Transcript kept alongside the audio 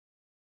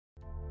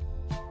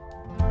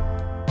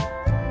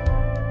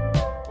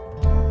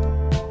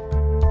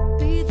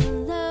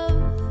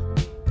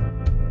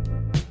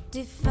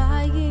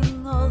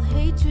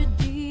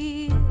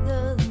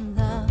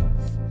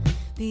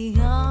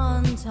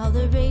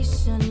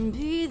toleration,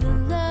 be the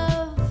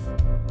love.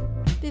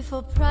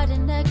 Before pride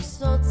and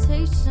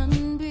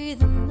exaltation, be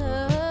the love.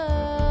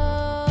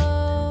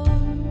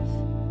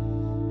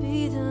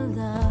 Be the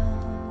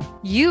love.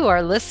 You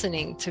are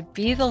listening to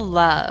Be the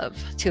Love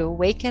to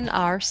awaken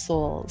our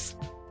souls.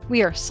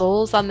 We are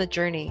souls on the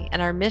journey,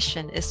 and our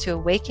mission is to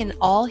awaken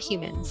all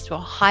humans to a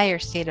higher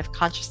state of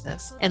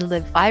consciousness and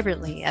live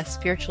vibrantly as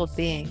spiritual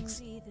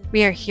beings.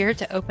 We are here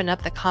to open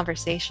up the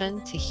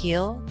conversation to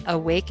heal,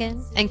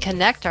 awaken, and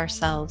connect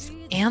ourselves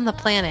and the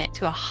planet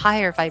to a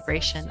higher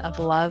vibration of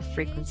love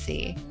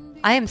frequency.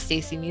 I am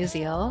Stacey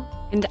Musial.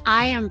 And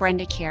I am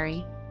Brenda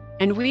Carey.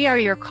 And we are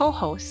your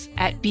co-hosts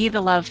at Be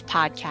the Love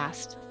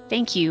podcast.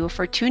 Thank you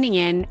for tuning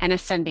in and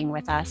ascending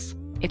with us.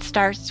 It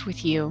starts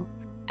with you.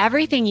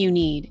 Everything you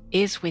need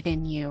is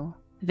within you.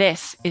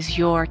 This is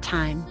your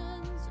time.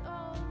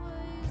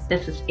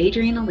 This is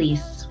Adrienne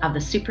Elise of the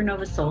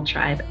Supernova Soul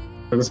Tribe.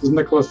 This is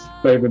Nicholas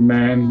David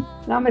Mann.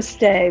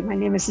 Namaste. My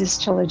name is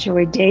Nistala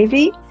Joy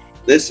Davy.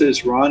 This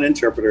is Ron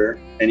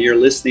Interpreter, and you're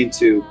listening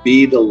to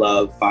Be the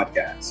Love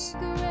podcast.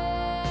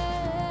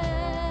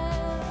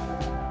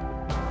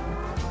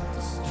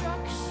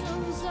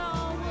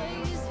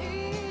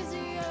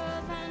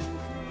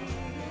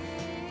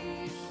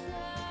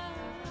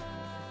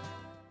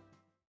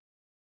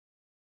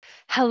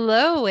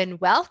 Hello and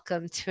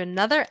welcome to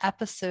another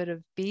episode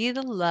of Be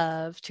the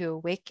Love to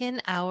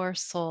Awaken Our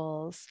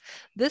Souls.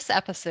 This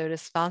episode is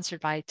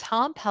sponsored by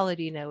Tom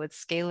Palladino with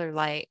Scalar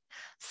Light.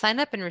 Sign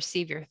up and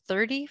receive your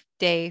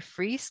 30-day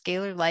free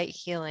Scalar Light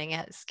healing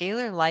at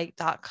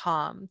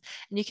scalarlight.com.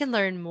 And you can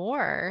learn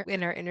more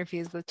in our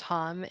interviews with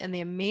Tom and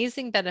the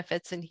amazing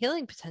benefits and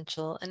healing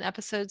potential in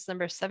episodes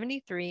number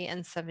 73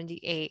 and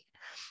 78.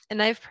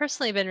 And I've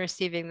personally been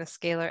receiving the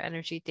scalar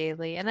energy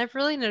daily, and I've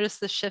really noticed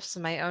the shifts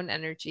in my own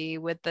energy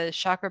with the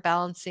chakra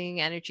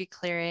balancing, energy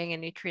clearing,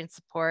 and nutrient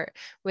support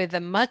with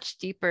a much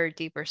deeper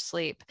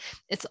sleep.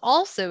 It's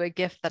also a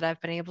gift that I've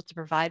been able to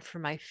provide for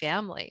my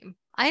family.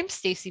 I'm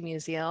Stacey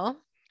Musial.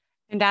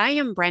 And I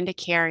am Brenda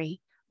Carey.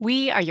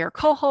 We are your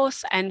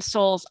co-hosts and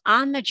souls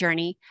on the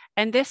journey,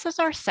 and this is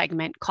our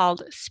segment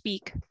called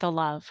Speak the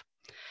Love.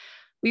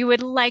 We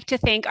would like to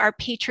thank our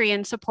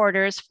Patreon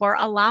supporters for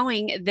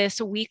allowing this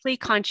weekly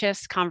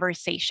conscious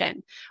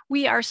conversation.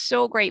 We are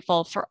so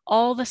grateful for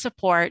all the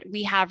support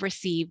we have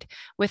received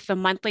with the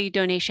monthly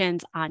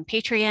donations on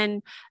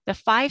Patreon, the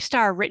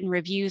 5-star written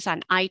reviews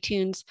on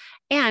iTunes,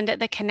 and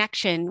the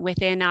connection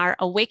within our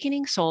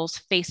Awakening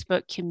Souls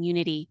Facebook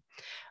community.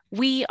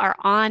 We are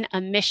on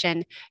a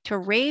mission to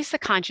raise the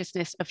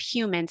consciousness of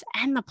humans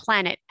and the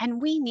planet,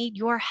 and we need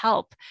your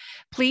help.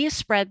 Please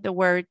spread the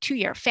word to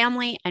your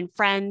family and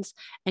friends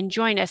and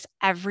join us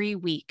every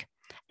week.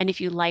 And if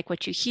you like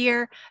what you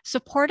hear,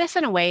 support us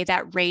in a way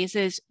that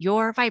raises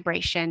your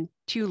vibration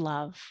to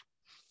love.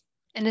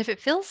 And if it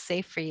feels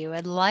safe for you,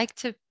 I'd like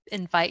to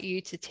invite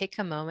you to take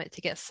a moment to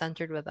get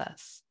centered with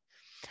us.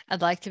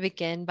 I'd like to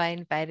begin by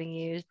inviting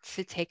you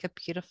to take a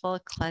beautiful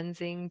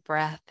cleansing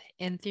breath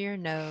in through your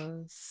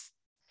nose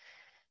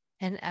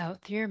and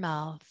out through your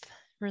mouth,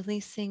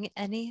 releasing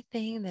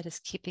anything that is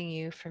keeping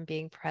you from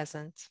being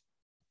present.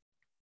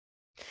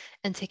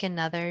 And take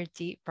another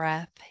deep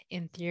breath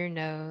in through your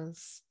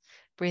nose,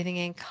 breathing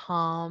in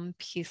calm,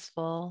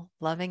 peaceful,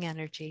 loving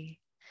energy,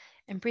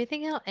 and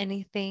breathing out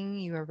anything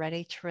you are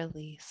ready to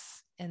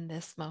release in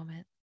this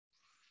moment.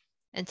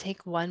 And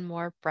take one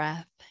more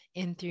breath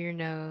in through your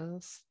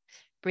nose,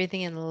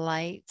 breathing in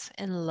light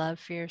and love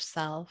for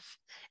yourself,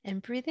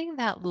 and breathing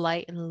that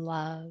light and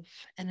love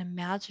and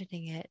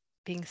imagining it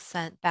being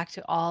sent back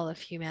to all of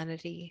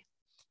humanity,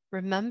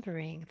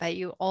 remembering that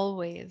you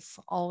always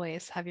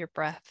have your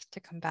breath to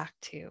come back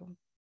to.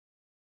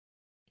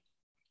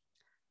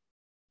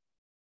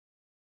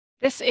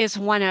 This is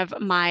one of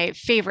my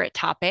favorite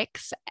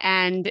topics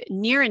and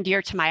near and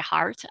dear to my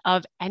heart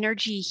of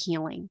energy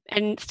healing.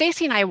 And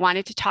Stacey and I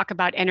wanted to talk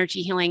about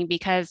energy healing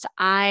because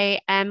I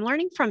am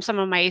learning from some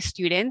of my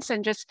students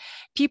and just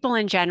people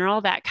in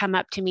general that come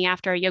up to me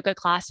after a yoga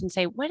class and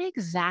say, what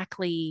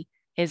exactly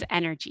is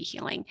energy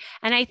healing?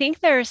 And I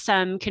think there's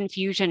some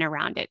confusion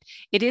around it.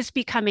 It is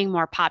becoming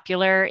more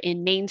popular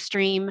in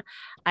mainstream.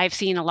 I've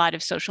seen a lot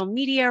of social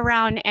media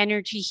around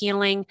energy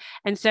healing.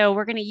 And so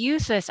we're going to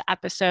use this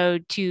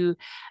episode to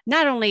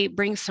not only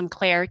bring some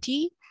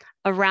clarity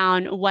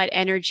around what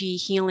energy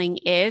healing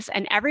is,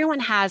 and everyone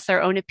has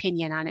their own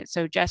opinion on it.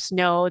 So just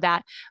know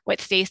that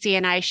what Stacey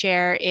and I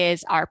share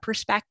is our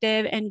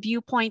perspective and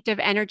viewpoint of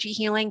energy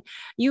healing.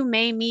 You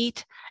may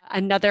meet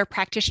another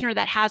practitioner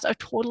that has a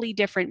totally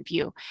different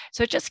view.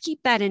 So just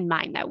keep that in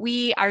mind, that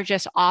we are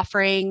just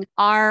offering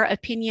our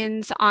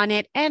opinions on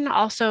it and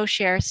also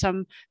share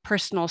some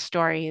personal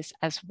stories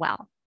as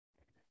well.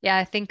 Yeah,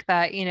 I think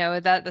that,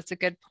 that's a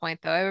good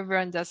point, though.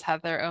 Everyone does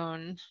have their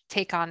own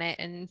take on it.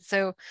 And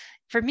so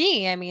for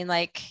me, I mean,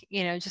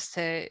 just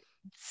to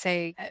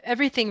say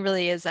everything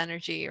really is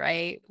energy,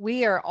 right?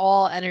 We are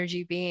all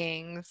energy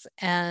beings.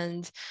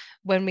 And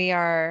when we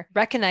are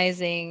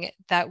recognizing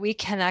that we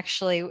can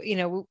actually,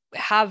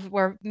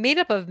 we're made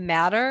up of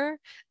matter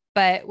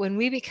But when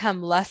we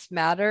become less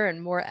matter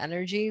and more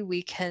energy,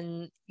 we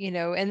can,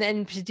 and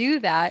then to do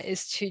that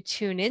is to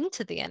tune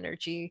into the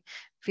energy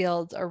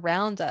field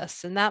around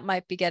us. And that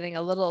might be getting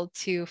a little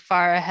too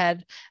far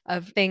ahead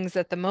of things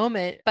at the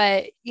moment.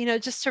 But,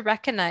 just to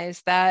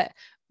recognize that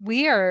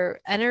we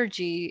are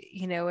energy,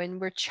 and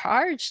we're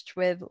charged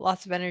with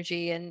lots of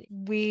energy, and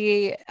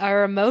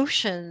our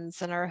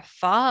emotions and our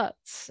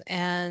thoughts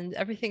and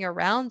everything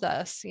around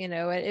us,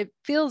 it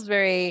feels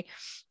very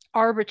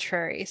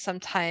arbitrary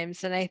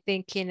sometimes. And I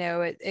think,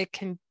 it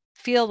can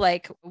feel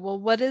like, well,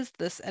 what is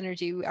this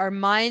energy? Our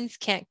minds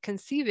can't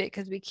conceive it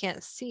because we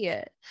can't see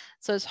it.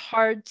 So it's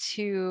hard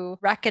to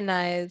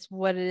recognize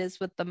what it is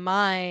with the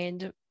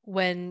mind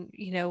when,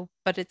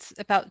 but it's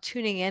about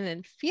tuning in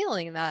and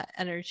feeling that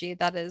energy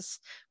that is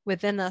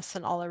within us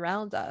and all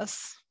around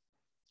us.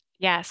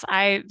 Yes,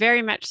 I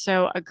very much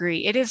so agree.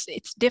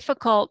 It's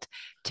difficult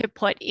to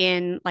put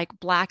in like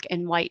black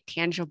and white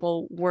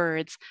tangible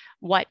words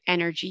what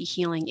energy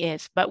healing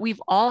is, but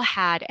we've all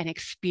had an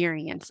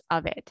experience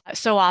of it.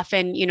 So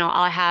often,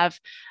 I'll have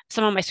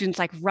some of my students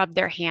like rub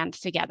their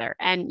hands together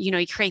and,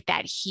 you create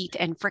that heat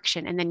and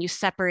friction, and then you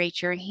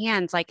separate your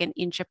hands like an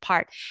inch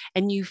apart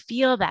and you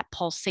feel that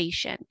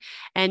pulsation.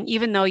 And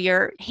even though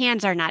your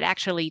hands are not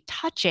actually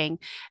touching,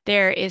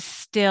 there is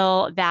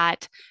still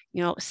that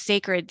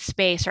sacred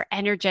space or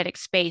energetic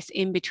space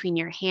in between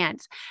your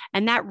hands.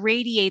 And that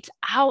radiates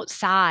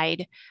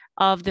outside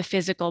of the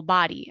physical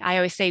body. I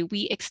always say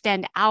we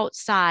extend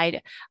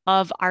outside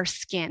of our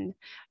skin.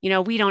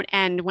 We don't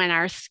end when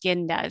our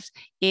skin does.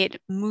 It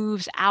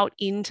moves out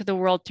into the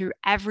world through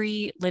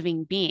every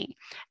living being.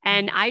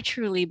 And I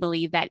truly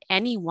believe that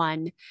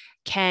anyone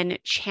can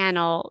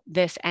channel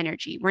this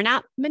energy. We're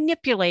not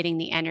manipulating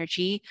the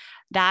energy.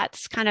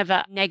 That's kind of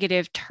a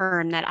negative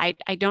term that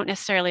I don't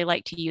necessarily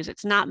like to use.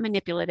 It's not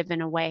manipulative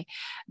in a way,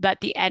 but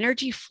the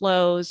energy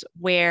flows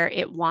where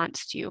it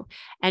wants to.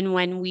 And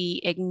when we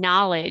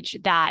acknowledge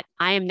that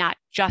I am not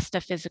just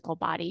a physical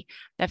body,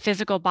 that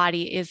physical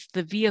body is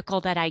the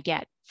vehicle that I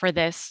get for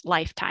this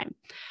lifetime.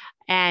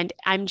 And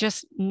I'm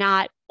just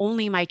not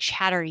only my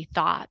chattery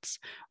thoughts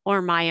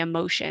or my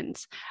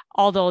emotions,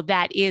 although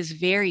that is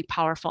very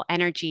powerful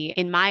energy.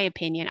 In my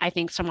opinion, I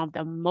think some of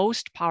the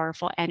most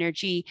powerful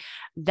energy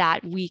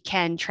that we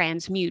can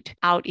transmute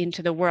out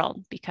into the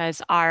world,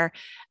 because our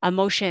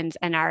emotions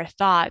and our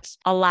thoughts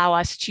allow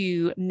us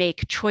to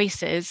make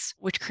choices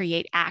which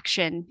create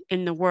action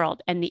in the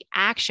world. And the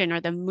action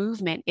or the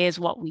movement is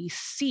what we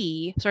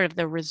see, sort of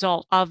the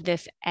result of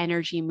this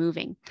energy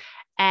moving.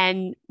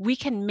 And we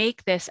can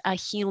make this a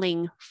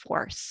healing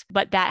force,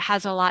 but that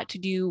has a lot to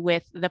do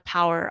with the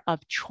power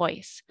of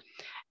choice.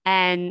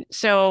 And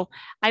so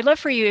I'd love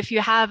for you, if you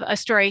have a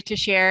story to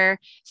share,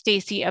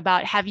 Stacy,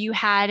 about have you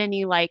had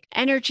any like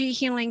energy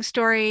healing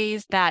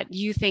stories that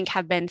you think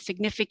have been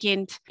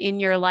significant in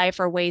your life,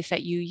 or ways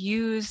that you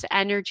use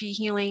energy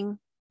healing?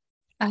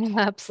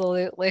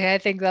 Absolutely. I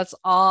think that's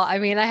all. I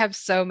mean, I have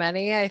so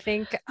many, I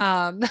think,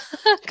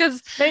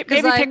 because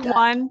maybe pick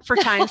one for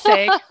time's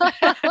sake.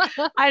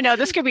 I know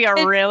this could be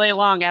a really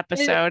long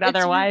episode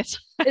otherwise.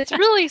 It's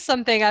really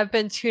something I've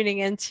been tuning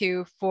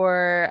into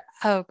for,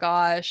 oh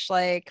gosh,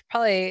 like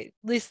probably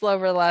at least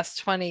over the last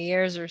 20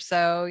 years or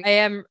so. I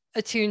am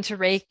attuned to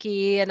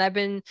Reiki, and I've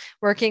been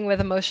working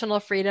with emotional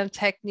freedom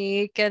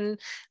technique and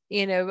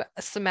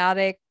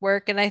somatic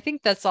work. And I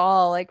think that's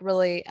all like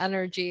really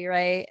energy,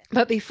 right?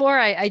 But before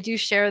I do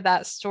share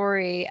that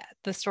story,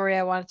 the story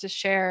I wanted to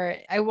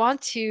share, I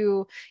want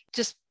to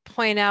just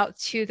point out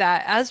too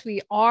that as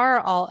we are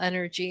all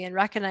energy and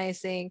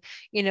recognizing,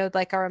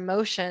 like our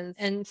emotions.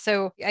 And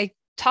so I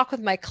talk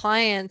with my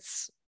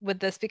clients with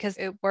this because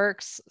it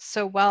works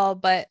so well,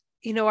 but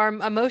our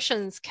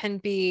emotions can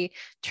be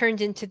turned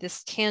into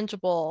this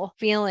tangible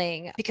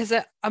feeling, because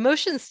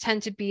emotions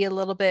tend to be a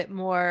little bit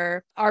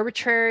more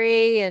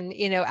arbitrary and,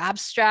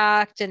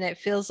 abstract, and it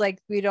feels like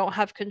we don't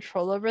have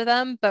control over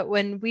them. But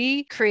when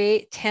we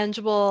create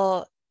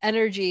tangible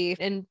energy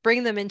and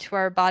bring them into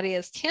our body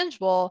as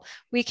tangible,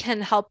 we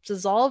can help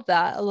dissolve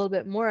that a little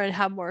bit more and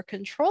have more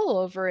control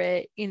over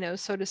it,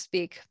 so to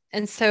speak.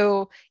 And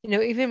so,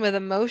 even with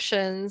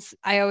emotions,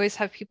 I always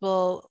have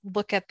people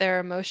look at their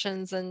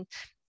emotions and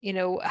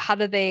how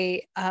do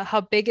they, how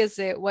big is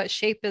it? What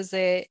shape is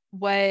it?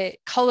 What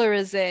color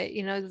is it?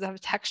 Does it have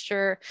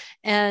texture?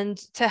 And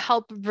to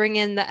help bring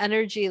in the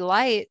energy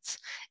light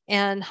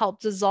and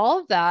help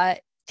dissolve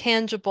that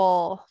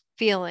tangible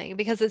feeling,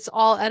 because it's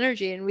all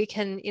energy, and we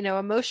can,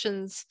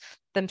 emotions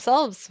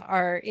themselves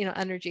are,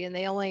 energy, and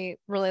they only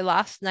really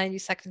last 90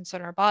 seconds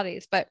in our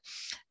bodies. But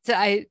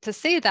to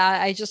say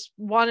that, I just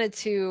wanted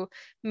to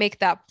make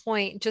that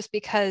point, just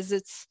because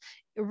it's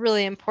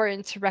really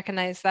important to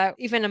recognize that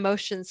even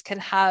emotions can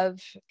have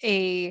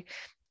a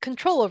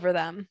control over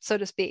them, so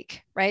to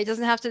speak, right? They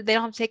don't have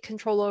to take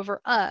control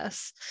over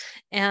us.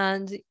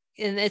 And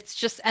it's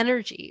just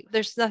energy.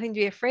 There's nothing to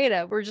be afraid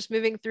of. We're just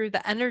moving through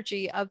the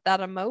energy of that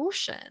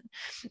emotion.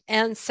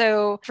 And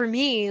so for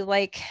me,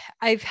 like,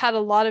 I've had a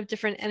lot of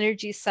different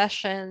energy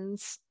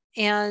sessions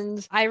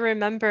And I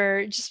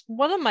remember just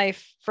one of my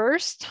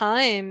first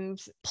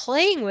times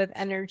playing with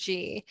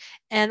energy.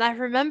 And I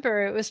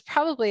remember it was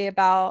probably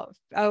about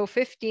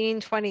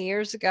 15, 20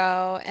 years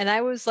ago. And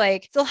I was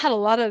like, still had a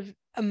lot of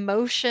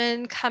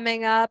emotion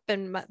coming up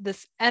and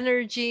this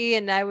energy.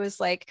 And I was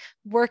like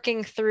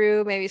working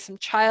through maybe some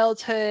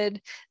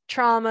childhood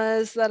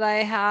traumas that I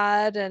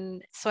had.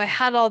 And so I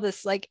had all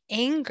this like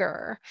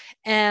anger.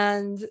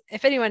 And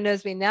if anyone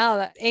knows me now,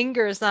 that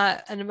anger is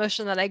not an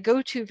emotion that I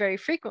go to very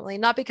frequently,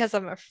 not because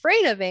I'm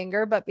afraid of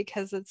anger, but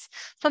because it's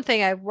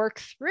something I've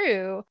worked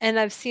through and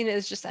I've seen it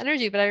as just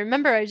energy. But I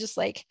remember I just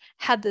like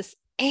had this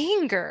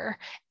anger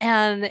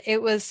and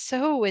it was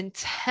so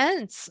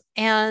intense.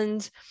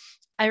 And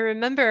I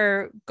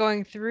remember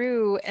going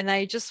through and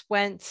I just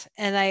went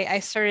and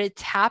I started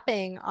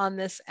tapping on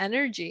this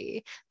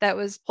energy that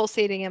was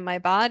pulsating in my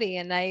body.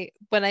 And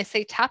when I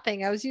say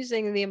tapping, I was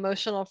using the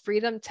emotional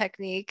freedom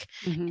technique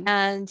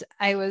and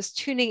I was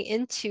tuning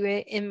into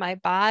it in my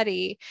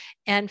body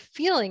and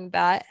feeling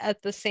that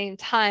at the same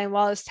time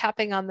while I was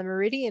tapping on the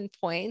meridian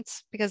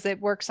points because it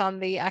works on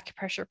the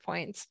acupressure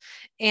points.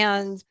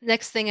 And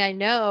next thing I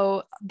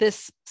know,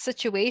 this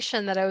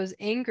situation that I was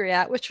angry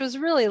at, which was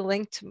really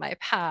linked to my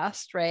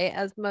past, right?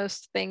 As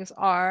most things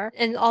are.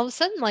 And all of a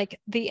sudden, like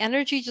the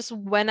energy just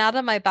went out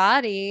of my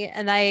body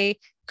and I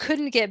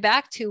couldn't get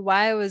back to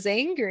why I was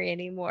angry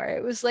anymore.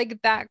 It was like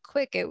that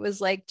quick. It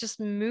was like just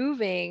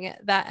moving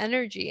that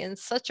energy in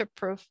such a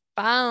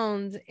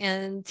profound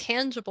and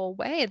tangible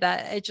way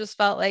that it just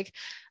felt like,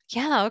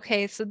 yeah,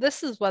 okay, so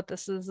this is what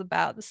this is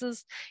about. This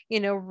is,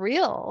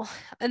 real.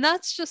 And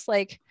that's just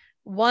like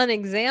one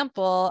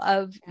example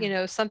of,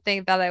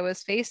 something that I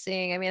was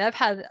facing. I mean, I've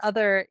had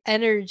other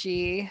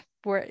energy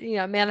where,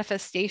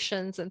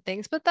 manifestations and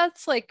things, but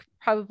that's like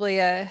probably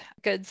a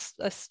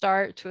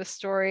start to a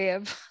story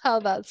of how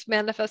that's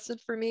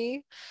manifested for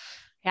me.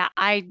 Yeah,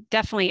 I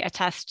definitely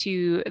attest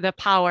to the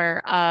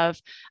power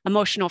of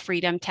emotional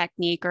freedom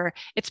technique, or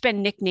it's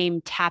been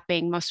nicknamed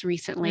tapping most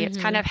recently. It's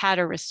kind of had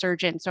a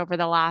resurgence over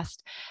the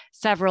last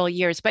several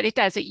years, but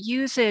it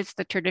uses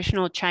the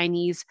traditional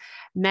Chinese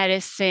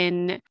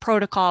medicine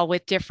protocol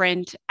with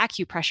different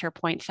acupressure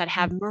points that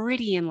have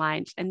meridian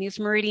lines. And these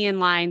meridian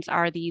lines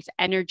are these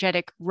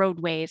energetic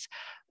roadways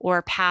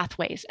or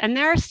pathways. And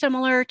there are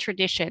similar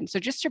traditions. So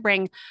just to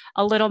bring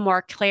a little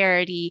more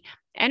clarity,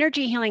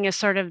 energy healing is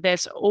sort of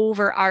this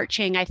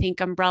overarching, I think,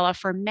 umbrella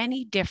for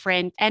many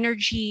different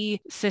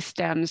energy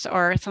systems,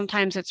 or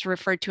sometimes it's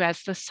referred to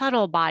as the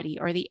subtle body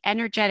or the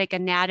energetic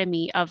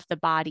anatomy of the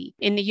body.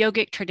 In the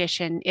yogic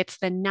tradition, it's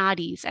the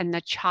nadis and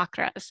the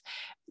chakras.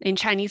 In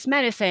Chinese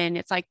medicine,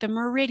 it's like the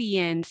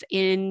meridians.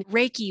 In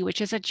Reiki, which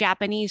is a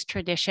Japanese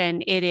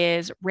tradition, it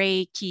is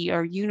Reiki,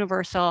 or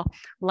universal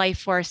life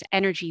force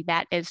energy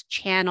that is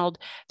channeled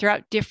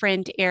throughout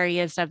different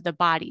areas of the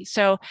body.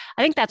 So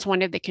I think that's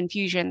one of the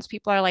confusions.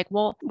 People are like,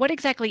 well, what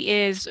exactly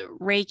is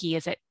Reiki?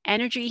 Is it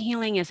energy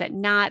healing? Is it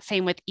not?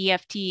 Same with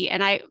EFT.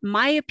 And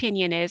my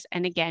opinion is,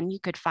 and again, you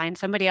could find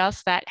somebody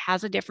else that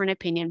has a different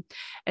opinion,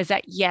 is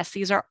that yes,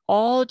 these are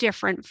all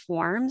different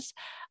forms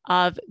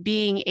of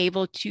being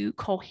able to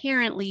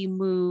coherently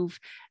move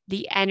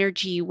the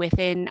energy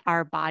within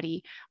our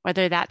body,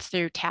 whether that's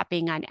through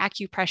tapping on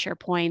acupressure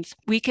points.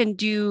 We can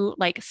do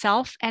like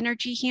self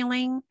energy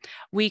healing.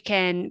 We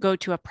can go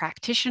to a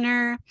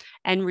practitioner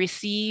and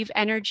receive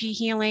energy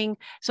healing.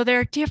 So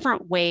there are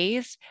different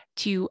ways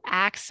to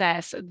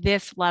access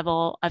this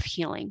level of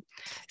healing.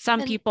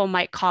 Some people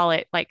might call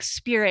it like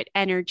spirit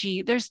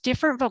energy. There's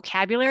different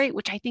vocabulary,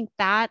 which I think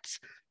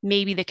that's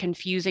maybe the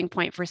confusing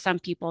point for some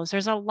people. Is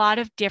there's a lot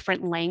of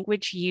different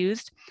language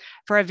used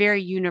for a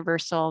very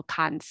universal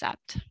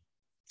concept.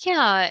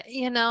 Yeah,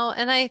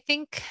 and I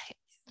think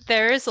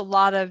there is a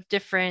lot of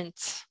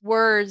different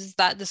words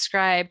that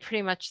describe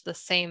pretty much the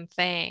same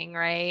thing,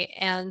 right?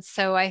 And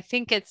so I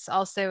think it's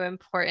also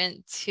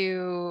important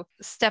to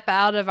step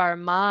out of our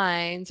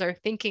minds, our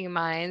thinking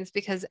minds,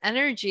 because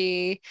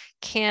energy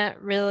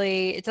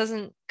it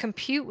doesn't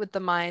compute with the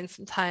mind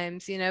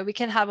sometimes. We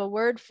can have a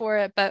word for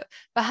it, but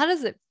how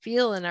does it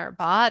feel in our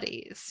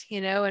bodies,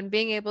 and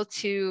being able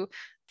to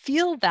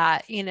feel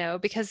that,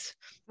 because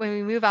when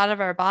we move out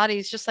of our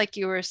bodies, just like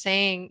you were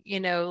saying,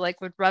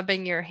 like with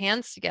rubbing your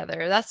hands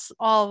together, that's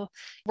all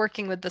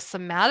working with the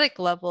somatic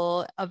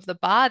level of the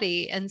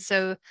body. And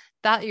so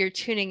that you're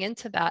tuning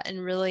into that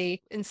and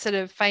really, instead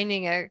of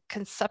finding a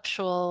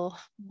conceptual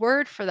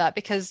word for that,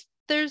 because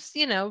there's,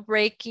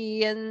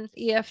 Reiki and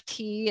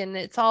EFT, and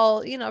it's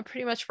all,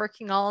 pretty much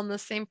working all on the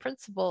same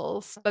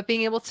principles, but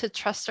being able to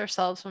trust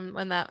ourselves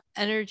when that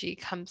energy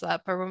comes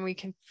up, or when we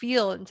can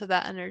feel into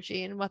that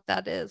energy and what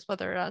that is,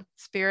 whether it's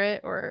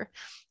spirit or,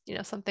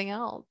 something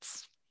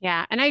else.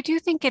 Yeah. And I do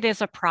think it is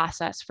a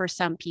process for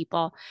some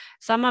people.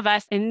 Some of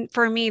us, and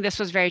for me, this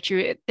was very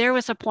true. There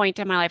was a point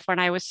in my life when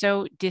I was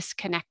so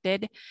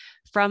disconnected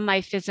from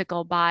my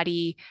physical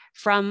body,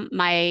 from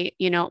my,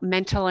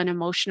 mental and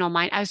emotional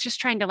mind. I was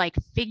just trying to like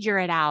figure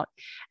it out.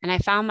 And I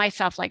found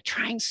myself like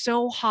trying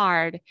so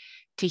hard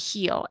to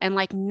heal, and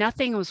like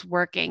nothing was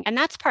working. And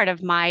that's part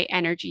of my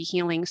energy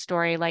healing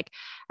story. Like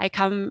I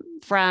come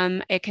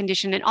from a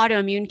condition, an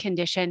autoimmune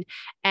condition,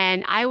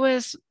 and I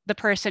was the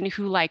person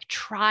who like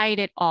tried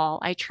it all.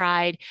 I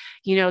tried,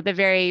 the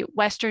very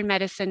Western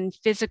medicine,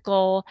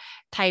 physical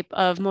type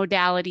of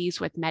modalities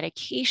with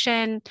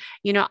medication.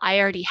 I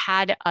already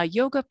had a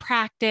yoga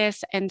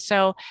practice. And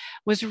so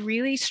was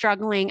really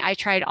struggling. I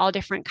tried all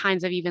different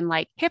kinds of even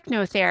like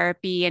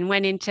hypnotherapy and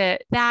went into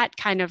that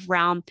kind of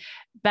realm.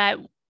 But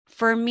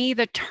for me,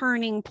 the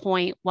turning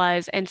point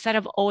was, instead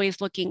of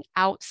always looking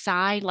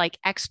outside, like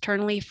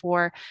externally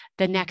for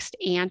the next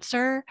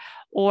answer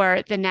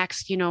or the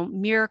next,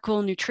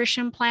 miracle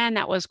nutrition plan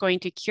that was going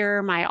to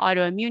cure my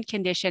autoimmune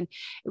condition,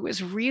 it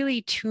was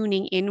really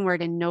tuning inward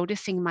and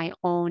noticing my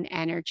own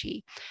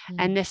energy.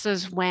 And this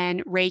is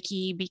when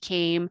Reiki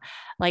became,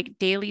 like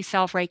daily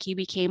self Reiki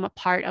became a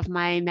part of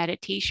my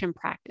meditation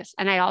practice.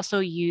 And I also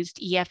used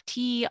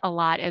EFT a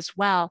lot as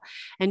well,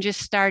 and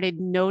just started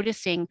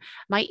noticing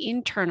my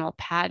internal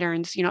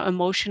patterns,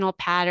 emotional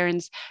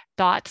patterns,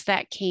 thoughts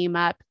that came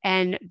up.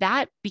 And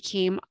that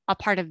became a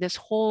part of this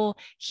whole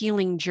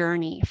healing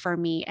journey for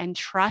me, and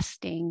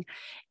trusting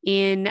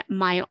in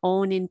my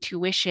own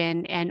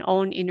intuition and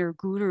own inner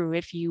guru,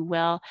 if you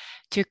will,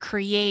 to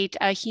create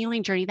a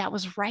healing journey that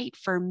was right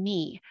for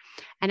me.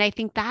 And I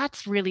think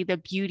that's really the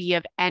beauty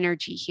of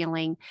energy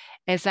healing,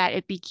 is that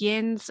it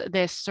begins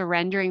this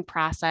surrendering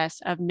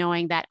process of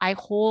knowing that I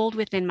hold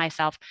within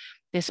myself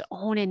this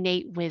own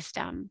innate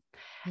wisdom.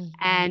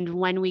 And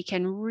when we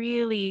can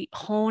really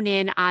hone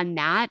in on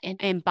that and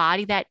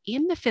embody that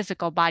in the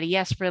physical body,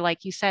 yes, for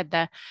like you said,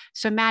 the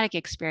somatic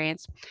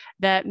experience,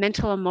 the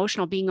mental,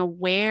 emotional, being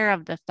aware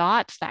of the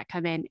thoughts that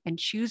come in and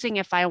choosing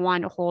if I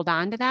want to hold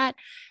on to that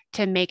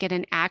to make it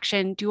an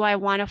action. Do I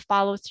want to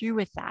follow through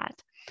with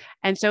that?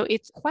 And so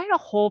it's quite a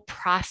whole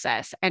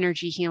process,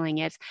 energy healing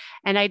is.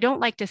 And I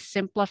don't like to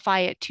simplify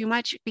it too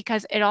much,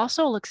 because it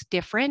also looks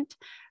different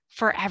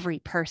for every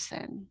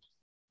person.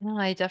 No,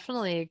 I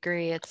definitely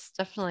agree. It's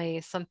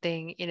definitely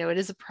something, it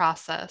is a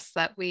process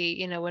that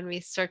we, when we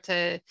start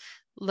to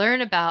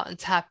learn about and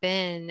tap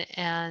in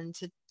and,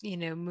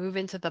 move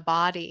into the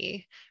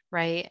body,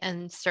 right?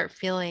 And start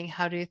feeling,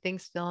 how do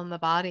things feel in the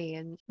body,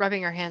 and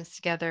rubbing our hands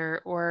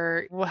together,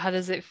 or how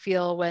does it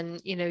feel when,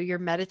 you're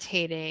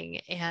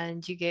meditating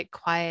and you get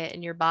quiet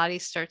and your body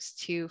starts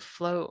to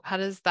float? How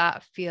does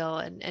that feel?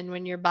 And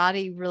when your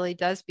body really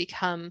does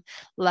become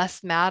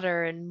less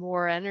matter and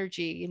more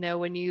energy,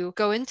 when you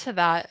go into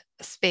that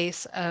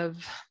space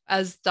of,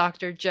 as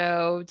Dr.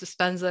 Joe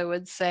Dispenza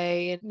would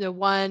say, no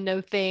one,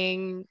 no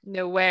thing,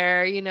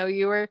 nowhere,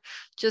 you are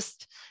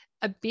just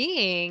a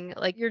being,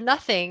 like you're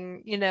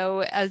nothing,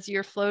 as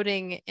you're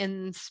floating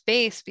in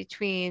space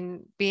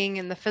between being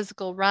in the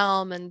physical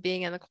realm and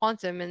being in the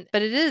quantum.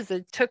 But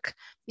it took,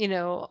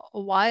 a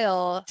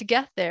while to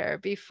get there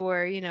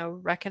before,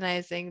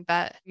 recognizing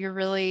that you're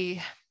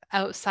really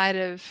outside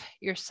of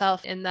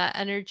yourself, and that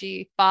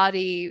energy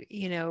body,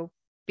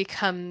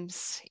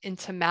 becomes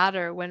into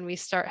matter when we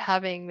start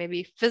having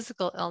maybe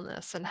physical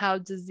illness, and how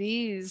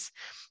disease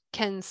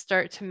can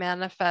start to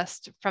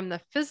manifest from the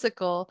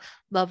physical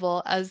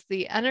level as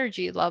the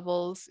energy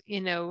levels,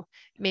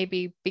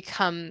 maybe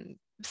become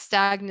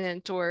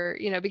stagnant, or,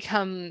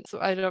 become, so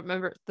I don't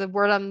remember the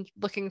word I'm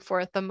looking for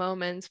at the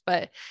moment,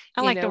 but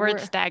I like the word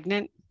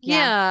stagnant.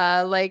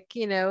 Yeah, like,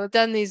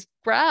 done these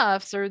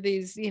graphs or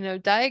these,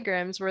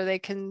 diagrams where they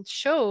can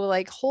show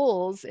like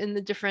holes in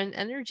the different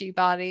energy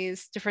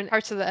bodies, different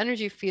parts of the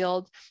energy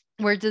field,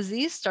 where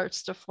disease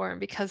starts to form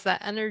because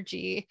that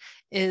energy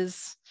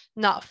is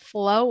not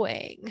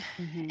flowing.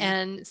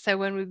 And so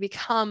when we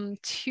become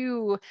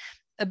too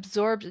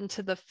absorbed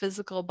into the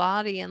physical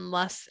body and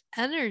less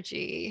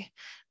energy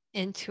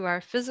into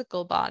our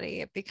physical body,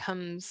 it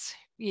becomes,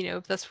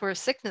 that's where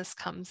sickness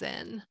comes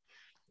in.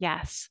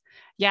 Yes.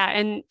 Yeah.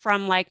 And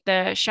from like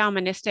the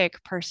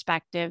shamanistic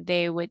perspective,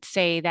 they would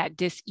say that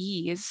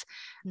dis-ease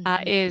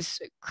is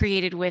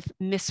created with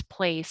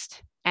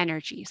misplaced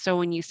energy. So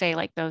when you say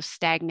like those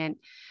stagnant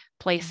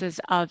places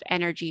of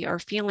energy or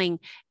feeling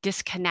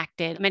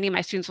disconnected, many of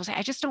my students will say,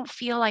 I just don't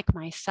feel like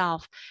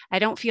myself. I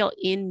don't feel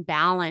in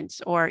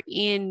balance or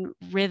in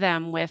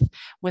rhythm with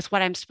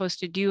what I'm supposed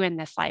to do in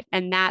this life.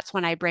 And that's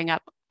when I bring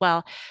up,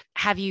 well,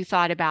 have you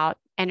thought about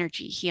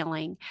energy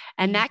healing?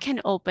 And that can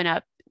open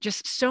up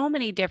just so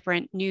many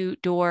different new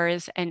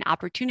doors and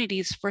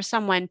opportunities for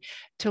someone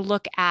to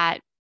look at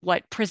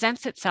what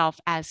presents itself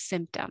as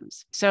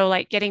symptoms. So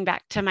like getting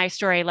back to my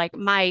story, like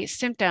my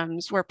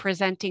symptoms were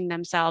presenting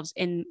themselves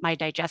in my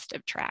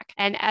digestive tract.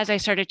 And as I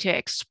started to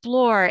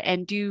explore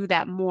and do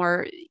that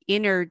more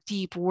inner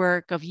deep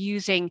work of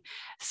using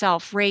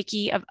self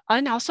Reiki,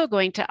 and also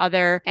going to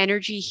other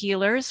energy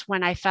healers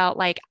when I felt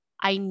like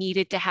I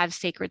needed to have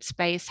sacred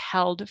space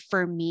held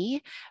for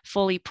me,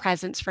 fully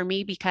presence for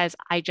me, because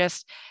I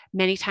just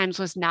many times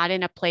was not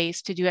in a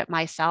place to do it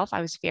myself. I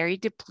was very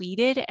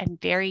depleted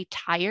and very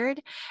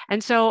tired.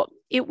 And so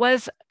it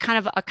was kind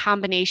of a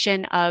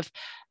combination of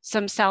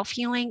some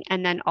self-healing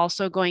and then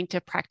also going to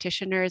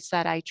practitioners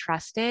that I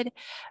trusted.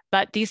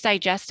 But these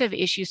digestive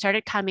issues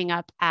started coming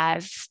up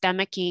as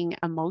stomaching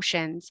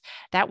emotions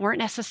that weren't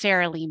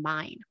necessarily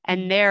mine.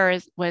 And there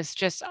was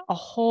just a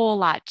whole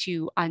lot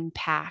to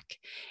unpack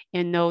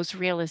in those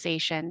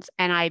realizations.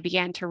 And I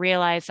began to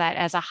realize that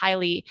as a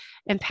highly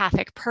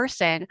empathic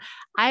person,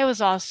 I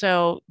was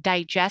also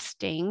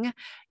digesting,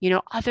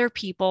 other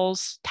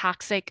people's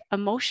toxic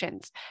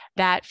emotions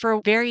that for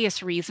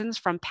various reasons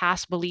from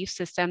past belief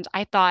systems,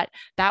 I thought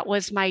that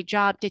was my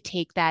job to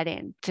take that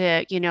in,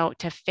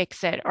 to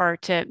fix it or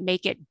to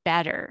make it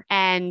better.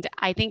 And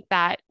I think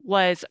that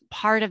was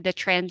part of the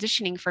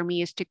transitioning for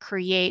me, is to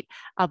create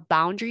a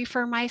boundary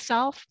for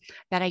myself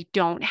that I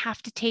don't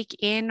have to take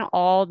in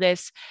all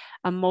this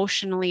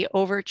emotionally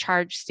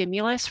overcharged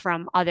stimulus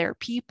from other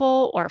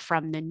people or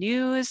from the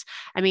news.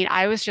 I mean,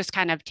 I was just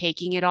kind of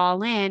taking it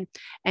all in,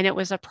 and it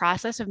was a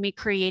process of me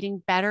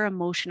creating better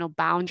emotional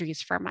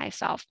boundaries for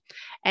myself.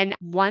 And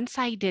once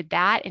I did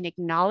that and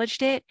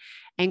acknowledged it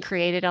and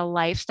created a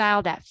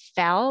lifestyle that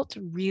felt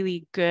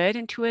really good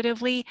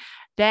intuitively,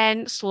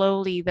 then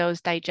slowly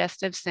those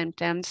digestive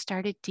symptoms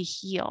started to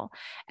heal.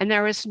 And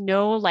there was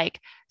no like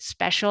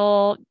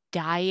special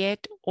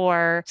diet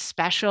or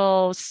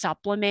special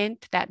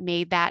supplement that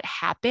made that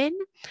happen.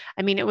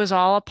 I mean, it was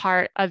all a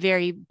part of a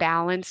very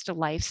balanced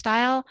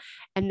lifestyle,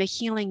 and the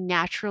healing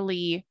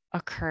naturally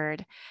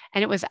occurred.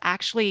 And it was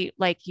actually,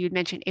 like you'd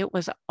mentioned, it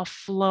was a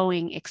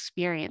flowing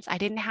experience. I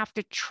didn't have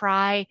to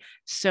try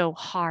so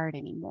hard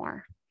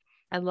anymore.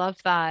 I love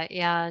that.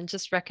 Yeah. And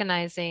just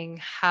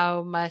recognizing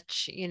how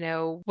much,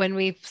 when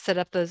we set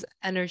up those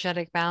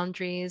energetic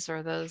boundaries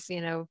or those,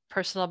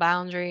 personal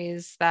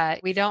boundaries,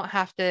 that we don't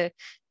have to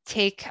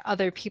take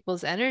other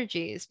people's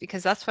energies,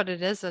 because that's what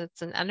it is.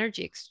 It's an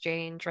energy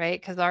exchange, right?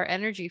 Because our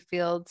energy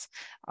fields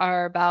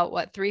are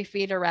about 3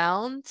 feet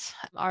around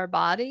our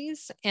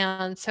bodies.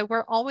 And so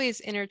we're always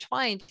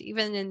intertwined,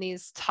 even in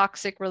these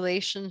toxic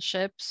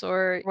relationships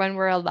or when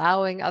we're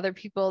allowing other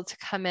people to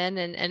come in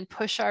and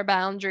push our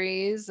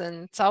boundaries.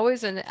 And it's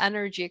always an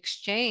energy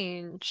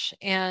exchange.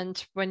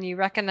 And when you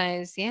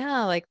recognize,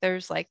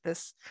 there's like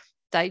this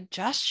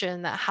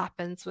digestion that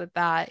happens with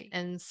that.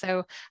 And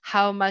so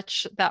how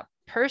much that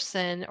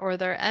person or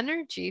their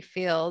energy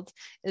field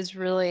is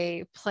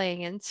really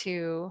playing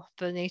into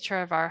the nature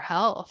of our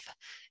health.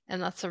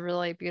 And that's a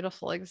really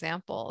beautiful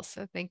example.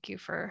 So thank you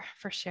for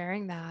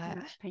sharing that.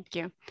 Thank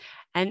you.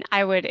 And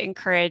I would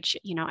encourage,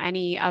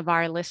 any of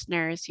our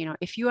listeners,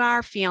 if you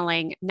are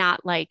feeling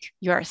not like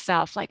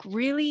yourself, like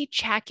really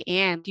check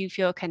in. Do you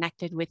feel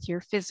connected with your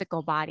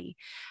physical body?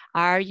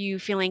 Are you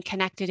feeling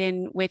connected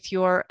in with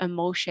your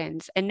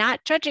emotions, and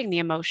not judging the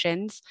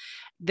emotions?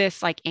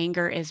 This like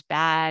anger is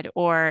bad,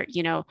 or,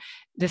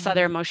 this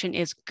other emotion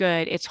is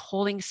good. It's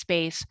holding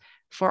space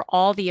for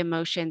all the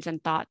emotions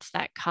and thoughts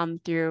that come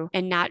through,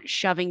 and not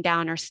shoving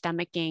down or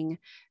stomaching,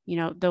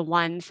 the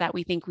ones that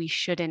we think we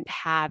shouldn't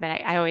have. And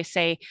I always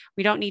say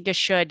we don't need to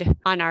should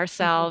on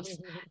ourselves.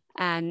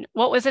 And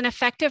what was an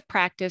effective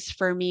practice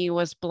for me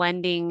was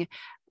blending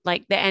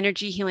like the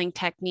energy healing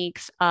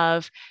techniques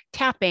of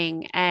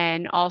tapping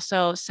and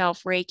also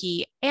self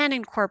Reiki, and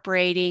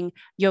incorporating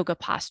yoga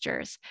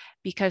postures.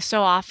 Because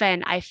so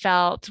often I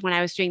felt when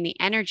I was doing the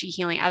energy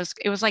healing,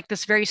 it was like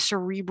this very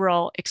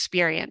cerebral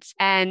experience.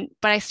 But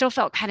I still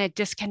felt kind of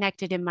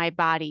disconnected in my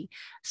body.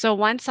 So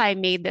once I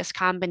made this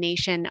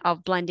combination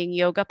of blending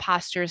yoga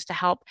postures to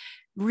help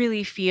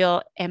really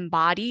feel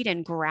embodied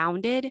and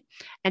grounded,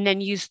 and then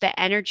use the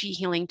energy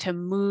healing to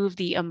move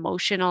the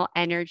emotional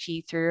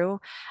energy through,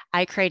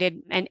 I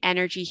created an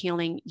energy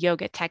healing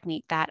yoga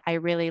technique that I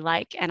really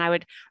like. And I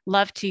would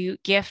love to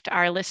gift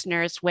our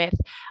listeners with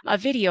a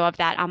video of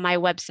that on my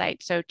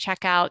website. So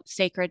check out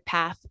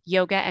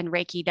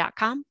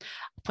sacredpathyogaandreiki.com.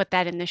 Put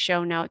that in the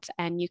show notes,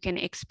 and you can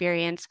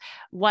experience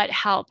what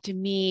helped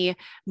me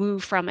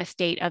move from a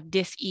state of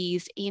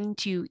dis-ease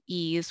into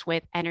ease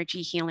with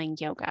energy healing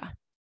yoga.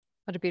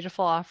 What a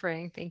beautiful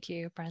offering. Thank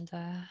you,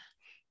 Brenda.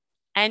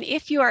 And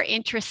if you are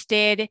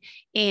interested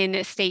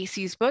in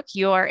Stacy's book,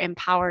 Your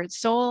Empowered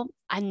Soul,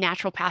 A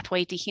Natural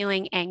Pathway to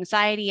Healing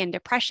Anxiety and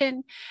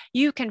Depression,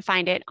 you can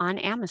find it on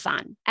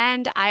Amazon.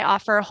 And I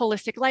offer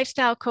holistic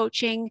lifestyle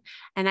coaching,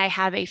 and I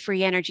have a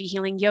free energy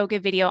healing yoga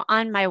video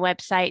on my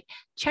website.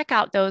 Check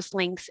out those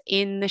links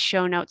in the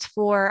show notes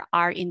for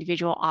our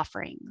individual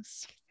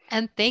offerings.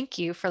 And thank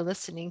you for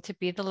listening to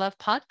Be the Love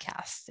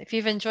podcast. If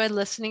you've enjoyed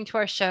listening to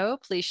our show,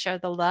 please share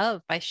the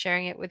love by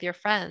sharing it with your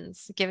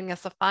friends, giving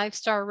us a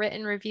 5-star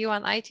written review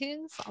on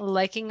iTunes,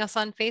 liking us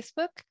on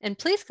Facebook, and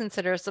please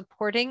consider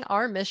supporting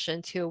our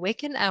mission to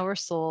awaken our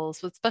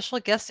souls with special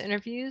guest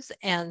interviews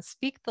and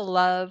Speak the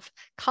Love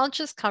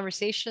conscious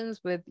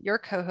conversations with your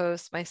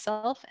co-hosts,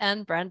 myself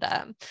and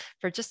Brenda,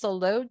 for just a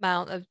low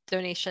amount of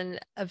donation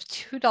of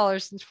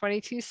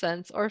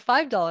 $2.22 or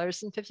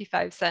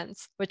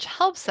 $5.55, which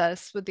helps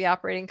us with the the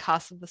operating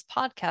costs of this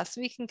podcast so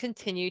we can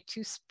continue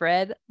to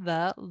spread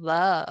the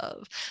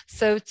love.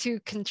 So to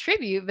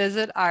contribute,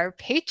 visit our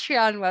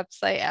Patreon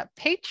website at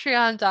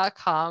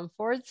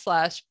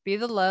patreon.com/Be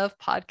the Love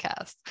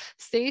Podcast.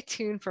 Stay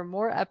tuned for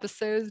more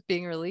episodes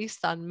being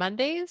released on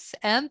Mondays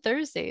and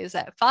Thursdays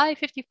at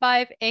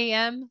 5:55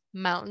 a.m.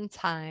 Mountain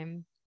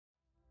Time.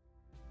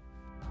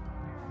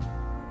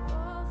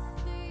 All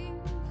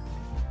things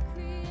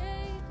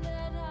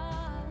created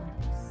are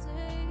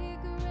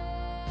sacred.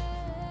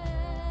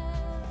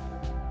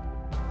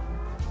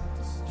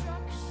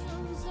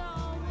 Destruction's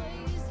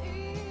always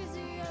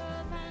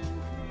easier than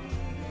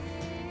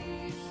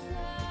creation.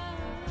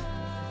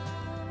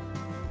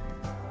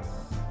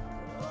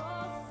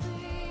 All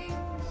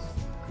things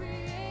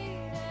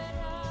created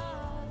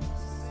are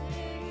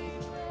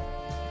sacred.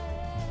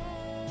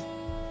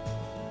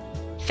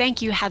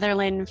 Thank you,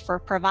 Heatherlyn, for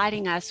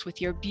providing us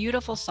with your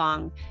beautiful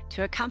song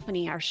to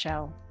accompany our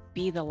show,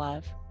 Be the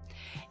Love.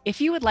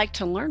 If you would like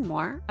to learn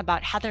more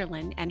about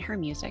Heatherlyn and her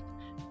music,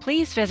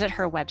 please visit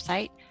her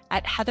website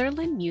at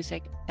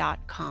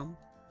heatherlynmusic.com.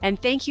 And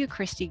thank you,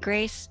 Christy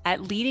Grace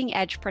at Leading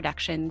Edge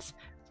Productions,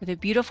 for the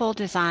beautiful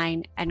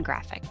design and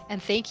graphic.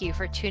 And thank you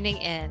for tuning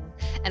in.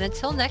 And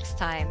until next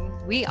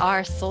time, we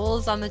are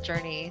souls on the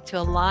journey to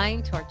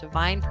align to our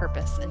divine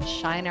purpose and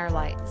shine our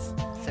lights.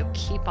 So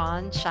keep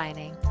on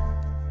shining.